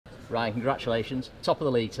Ryan, congratulations. Top of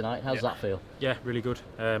the league tonight. How's that feel? Yeah, really good.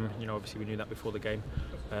 You know, obviously we knew that before the game,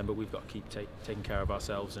 but we've got to keep taking care of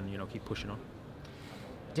ourselves and, you know, keep pushing on.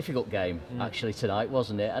 Difficult game actually tonight,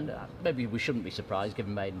 wasn't it? And maybe we shouldn't be surprised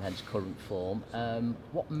given Maidenhead's current form.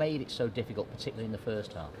 What made it so difficult, particularly in the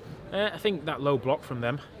first half? I think that low block from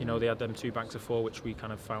them. You know, they had them 2 banks of 4, which we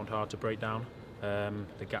kind of found hard to break down.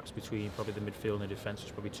 The gaps between probably the midfield and the defence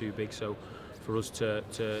was probably too big. So for us to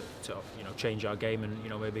you know, change our game and, you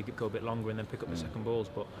know, maybe go a bit longer and then pick up the second balls,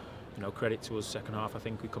 but you know, credit to us second half. I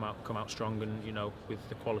think we come out strong, and you know, with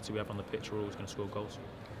the quality we have on the pitch, we're always going to score goals.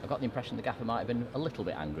 I got the impression the gaffer might have been a little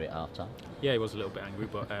bit angry at half time. Yeah, he was a little bit angry,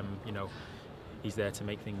 but you know, he's there to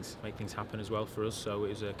make things happen as well for us. So it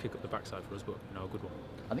was a kick up the backside for us, but you know, a good one.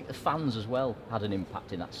 I think the fans as well had an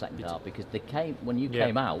impact in that second half, because they came when you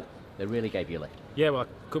came out. They really gave you a lift. Yeah, well, I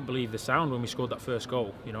couldn't believe the sound when we scored that first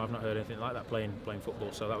goal. You know, I've not heard anything like that playing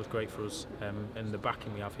football, so that was great for us. And the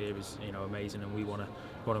backing we have here is, you know, amazing, and we want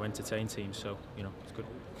to entertain teams. So, you know, it's good.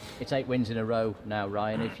 It's 8 wins in a row now,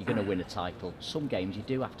 Ryan. If you're going to win a title, some games you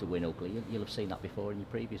do have to win ugly. You'll have seen that before in your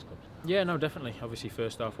previous clubs. Yeah, no, definitely. Obviously,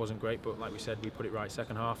 first half wasn't great, but like we said, we put it right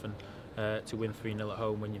second half, and to win 3-0 at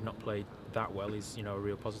home when you've not played that well is, you know, a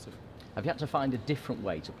real positive. Have you had to find a different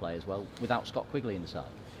way to play as well without Scott Quigley in the side?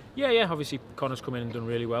 Yeah. Obviously, Connor's come in and done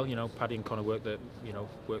really well. You know, Paddy and Connor worked the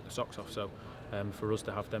socks off. So for us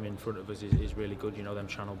to have them in front of us is really good. You know, them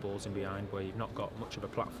channel balls in behind where you've not got much of a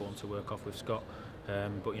platform to work off with Scott.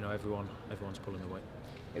 But you know, everyone's pulling the weight.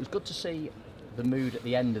 It was good to see the mood at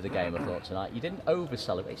the end of the game. I thought tonight you didn't over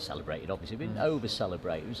celebrate. Celebrated obviously, but you didn't over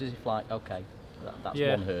celebrate. It was as if like, okay, that's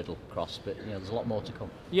one hurdle crossed, but you know, there's a lot more to come.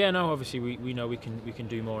 Yeah, no, obviously we know we can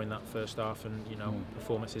do more in that first half, and you know,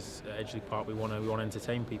 performances at Edgeley Park, we want to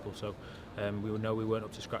entertain people. So we know we weren't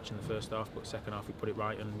up to scratch in the first half, but second half we put it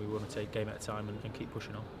right, and we want to take game at a time and keep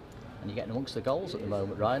pushing on. And you're getting amongst the goals at the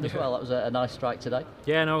moment, Ryan, as well. That was a nice strike today.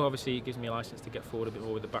 Yeah, no, obviously it gives me a licence to get forward a bit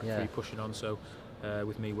more with the back three pushing on. So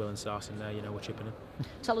with me, Will and Sars in there, you know, we're chipping in.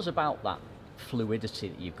 Tell us about that fluidity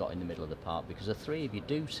that you've got in the middle of the park, because the three of you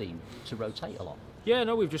do seem to rotate a lot. Yeah,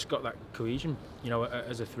 no, we've just got that cohesion, you know,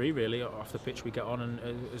 as a three really. Off the pitch we get on, and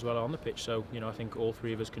as well on the pitch. So, you know, I think all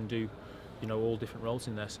three of us can do, you know, all different roles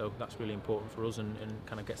in there. So that's really important for us, and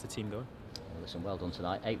kind of gets the team going. Well, listen, well done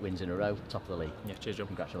tonight. 8 wins in a row, top of the league. Yeah, cheers, John.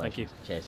 Congratulations. Thank you. Cheers.